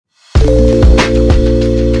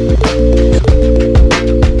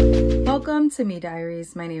Sesame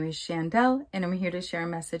Diaries. My name is Chandel, and I'm here to share a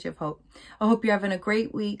message of hope. I hope you're having a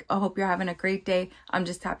great week. I hope you're having a great day. I'm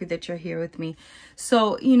just happy that you're here with me.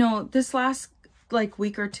 So, this last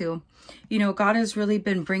week or two, God has really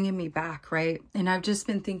been bringing me back, right? And I've just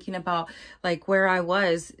been thinking about where I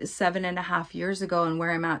was 7.5 years ago and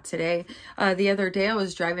where I'm at today. The other day I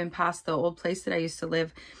was driving past the old place that I used to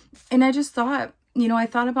live, and I just thought, I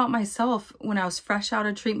thought about myself when I was fresh out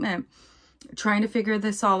of treatment, trying to figure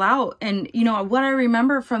this all out. And, what I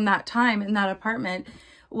remember from that time in that apartment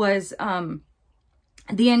was,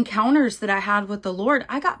 the encounters that I had with the Lord.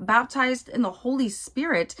 I got baptized in the Holy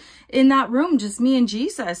Spirit in that room, just me and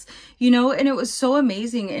Jesus, and it was so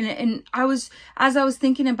amazing. And as I was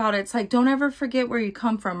thinking about it, it's like, don't ever forget where you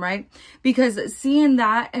come from, right? Because seeing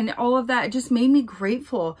that and all of that, it just made me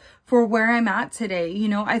grateful for where I'm at today.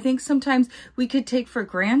 I think sometimes we could take for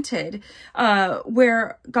granted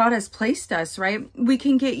where God has placed us, right? We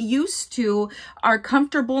can get used to our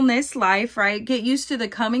comfortableness life, right? Get used to the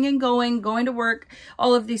coming and going to work,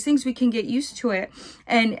 all of these things. We can get used to it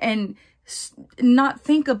and not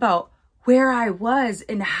think about where I was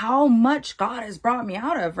and how much God has brought me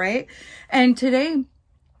out of, right? And today,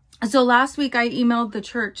 so last week I emailed the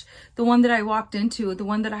church, the one that I walked into, the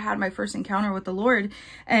one that I had my first encounter with the Lord,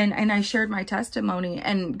 and I shared my testimony,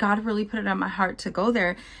 and God really put it on my heart to go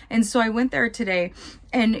there. And so I went there today,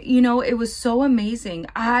 and it was so amazing.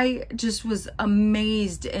 I just was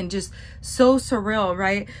amazed and just so surreal,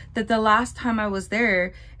 right? That the last time I was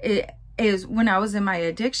there, it is when I was in my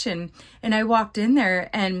addiction, and I walked in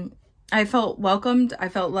there and I felt welcomed. I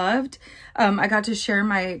felt loved. I got to share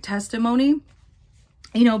my testimony,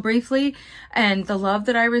 briefly, and the love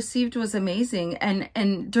that I received was amazing.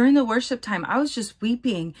 And during the worship time, I was just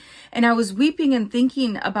weeping, and I was weeping and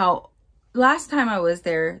thinking about last time I was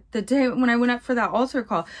there, the day when I went up for that altar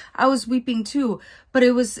call. I was weeping too, but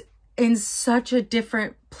it was in such a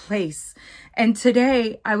different place. And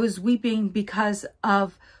today I was weeping because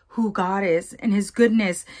of who God is and his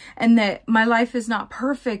goodness, and that my life is not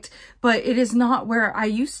perfect, but it is not where I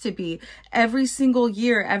used to be. Every single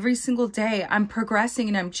year, every single day, I'm progressing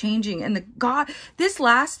and I'm changing. And this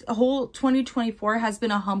last whole 2024 has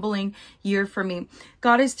been a humbling year for me.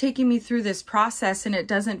 God is taking me through this process, and it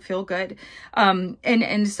doesn't feel good.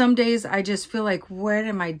 And some days I just feel like, what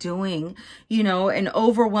am I doing? And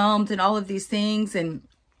overwhelmed and all of these things.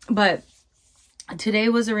 But today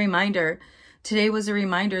was a reminder. Today was a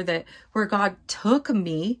reminder that where God took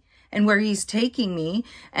me and where he's taking me,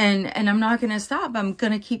 and I'm not going to stop. I'm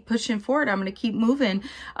going to keep pushing forward. I'm going to keep moving,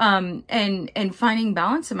 and finding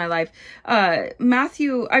balance in my life. Luke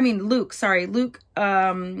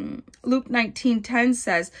 19:10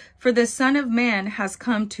 says, "For the Son of Man has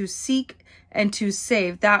come to seek and to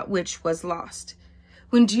save that which was lost."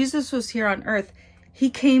 When Jesus was here on earth,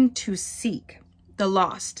 he came to seek the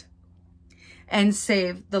lost and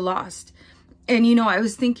save the lost. And, I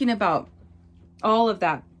was thinking about all of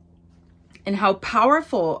that and how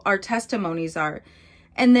powerful our testimonies are.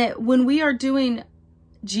 And that when we are doing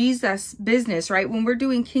Jesus business, right? When we're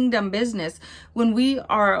doing kingdom business, when we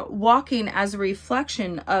are walking as a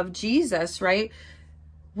reflection of Jesus, right?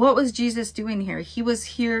 What was Jesus doing here? He was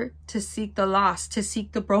here to seek the lost, to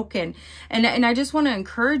seek the broken. And I just want to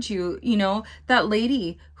encourage you, that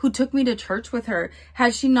lady who took me to church with her,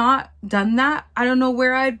 had she not done that, I don't know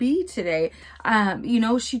where I'd be today.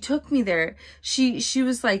 She took me there. She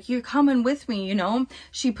was like, you're coming with me,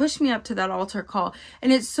 She pushed me up to that altar call.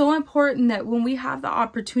 And it's so important that when we have the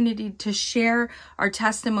opportunity to share our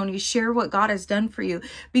testimony, share what God has done for you,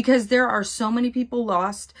 because there are so many people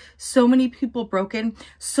lost, so many people broken,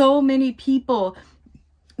 so many people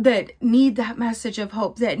that need that message of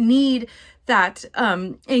hope, that need that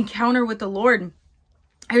encounter with the Lord.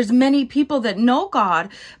 There's many people that know God,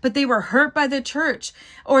 but they were hurt by the church,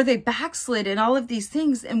 or they backslid and all of these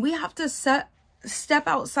things. And we have to step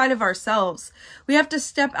outside of ourselves. We have to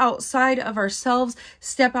step outside of ourselves,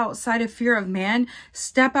 step outside of fear of man,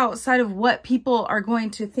 step outside of what people are going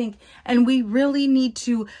to think. And we really need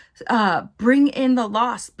to bring in the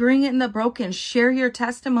lost, bring in the broken, share your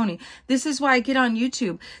testimony. This is why I get on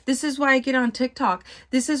YouTube. This is why I get on TikTok.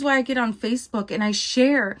 This is why I get on Facebook, and I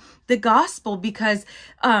share the gospel, because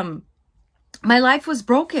my life was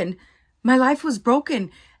broken. My life was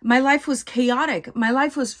broken. My life was chaotic. My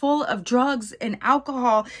life was full of drugs and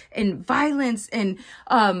alcohol and violence and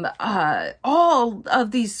all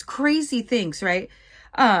of these crazy things, right?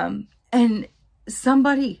 And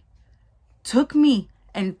somebody took me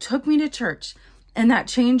to church, and that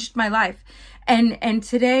changed my life. And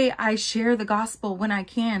today I share the gospel when I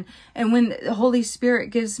can. And when the Holy Spirit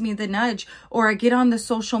gives me the nudge, or I get on the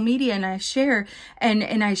social media and I share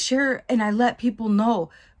and I let people know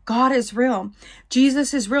God is real.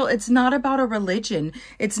 Jesus is real. It's not about a religion.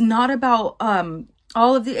 It's not about,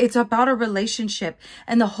 it's about a relationship,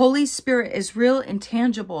 and the Holy Spirit is real and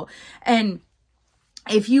tangible. And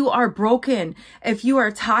if you are broken, if you are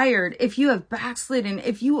tired, if you have backslidden,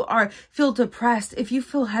 if you feel depressed, if you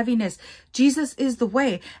feel heaviness, Jesus is the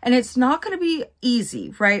way. And it's not going to be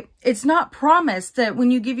easy, right? It's not promised that when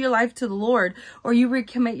you give your life to the Lord, or you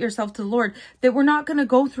recommit yourself to the Lord, that we're not going to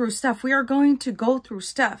go through stuff. We are going to go through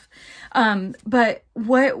stuff. But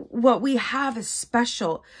what we have is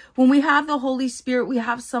special. When we have the Holy Spirit, we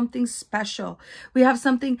have something special. We have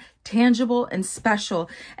something tangible and special,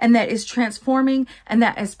 and that is transforming, and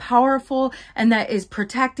that is powerful, and that is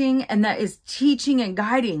protecting, and that is teaching and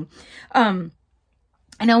guiding.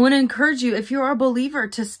 And I want to encourage you, if you're a believer,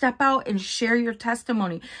 to step out and share your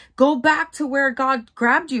testimony. Go back to where God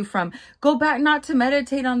grabbed you from. Go back, not to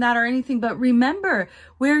meditate on that or anything, but remember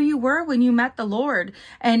where you were when you met the Lord,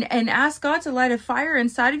 and ask God to light a fire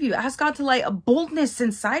inside of you. Ask God to light a boldness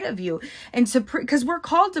inside of you, and because we're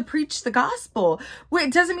called to preach the gospel.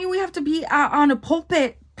 It doesn't mean we have to be on a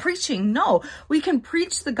pulpit preaching. No, we can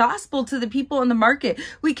preach the gospel to the people in the market.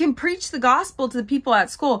 We can preach the gospel to the people at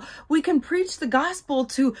school. We can preach the gospel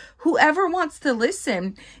to whoever wants to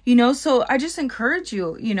listen, so I just encourage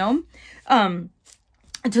you,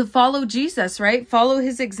 to follow Jesus, right? Follow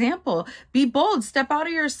his example. Be bold. Step out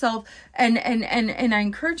of yourself. And I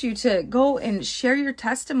encourage you to go and share your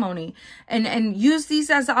testimony, and use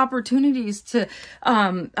these as opportunities to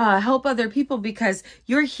help other people, because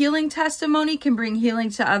your healing testimony can bring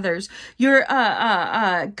healing to others. Your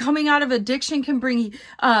coming out of addiction can bring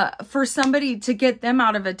for somebody to get them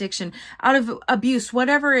out of addiction, out of abuse,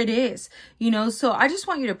 whatever it is, So I just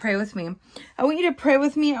want you to pray with me. I want you to pray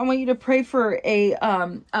with me. I want you to pray for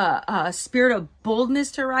a spirit of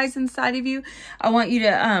boldness to rise inside of you. I want you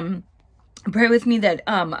to pray with me that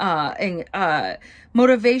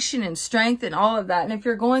motivation and strength and all of that. And if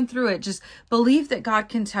you're going through it, just believe that God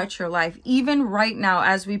can touch your life, even right now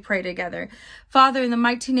as we pray together. Father, in the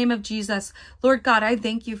mighty name of Jesus, Lord God, I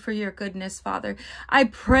thank you for your goodness, Father. I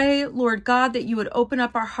pray, Lord God, that you would open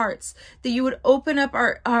up our hearts, that you would open up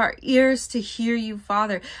our ears to hear you,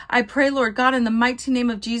 Father. I pray, Lord God, in the mighty name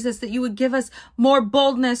of Jesus, that you would give us more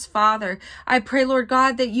boldness, Father. I pray, Lord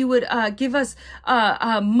God, that you would give us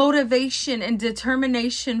motivation and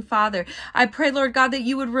determination, Father. I pray, Lord God, that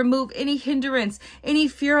you would remove any hindrance, any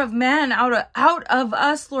fear of man out of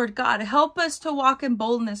us, Lord God. Help us to walk in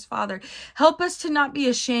boldness, Father. Help us to not be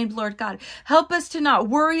ashamed, Lord God. Help us to not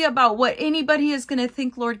worry about what anybody is going to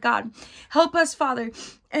think, Lord God. Help us, Father.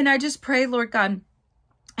 And I just pray, Lord God,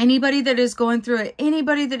 anybody that is going through it,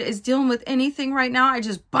 anybody that is dealing with anything right now, I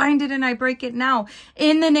just bind it and I break it now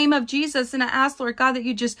in the name of Jesus. And I ask, Lord God, that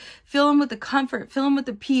you just fill them with the comfort, fill them with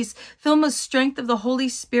the peace, fill them with strength of the Holy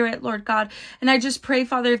Spirit, Lord God. And I just pray,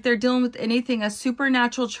 Father, if they're dealing with anything, a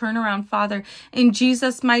supernatural turnaround, Father, in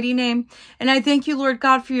Jesus' mighty name. And I thank you, Lord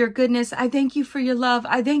God, for your goodness. I thank you for your love.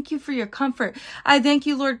 I thank you for your comfort. I thank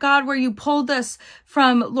you, Lord God, where you pulled us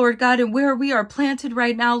from, Lord God, and where we are planted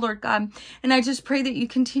right now, Lord God. And I just pray that you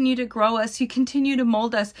continue to grow us. You continue to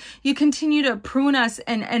mold us. You continue to prune us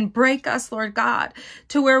and break us, Lord God,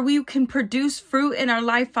 to where we can produce fruit in our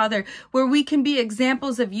life, Father, where we can be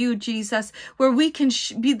examples of you, Jesus, where we can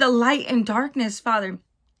be the light in darkness, Father.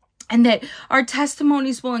 And that our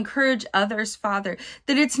testimonies will encourage others, Father.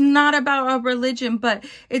 That it's not about a religion, but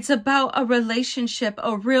it's about a relationship,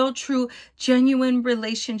 a real, true, genuine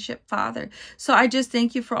relationship, Father. So I just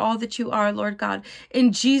thank you for all that you are, Lord God.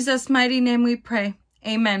 In Jesus' mighty name we pray.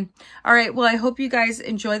 Amen. All right. Well, I hope you guys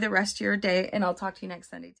enjoy the rest of your day, and I'll talk to you next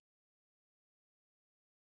Sunday.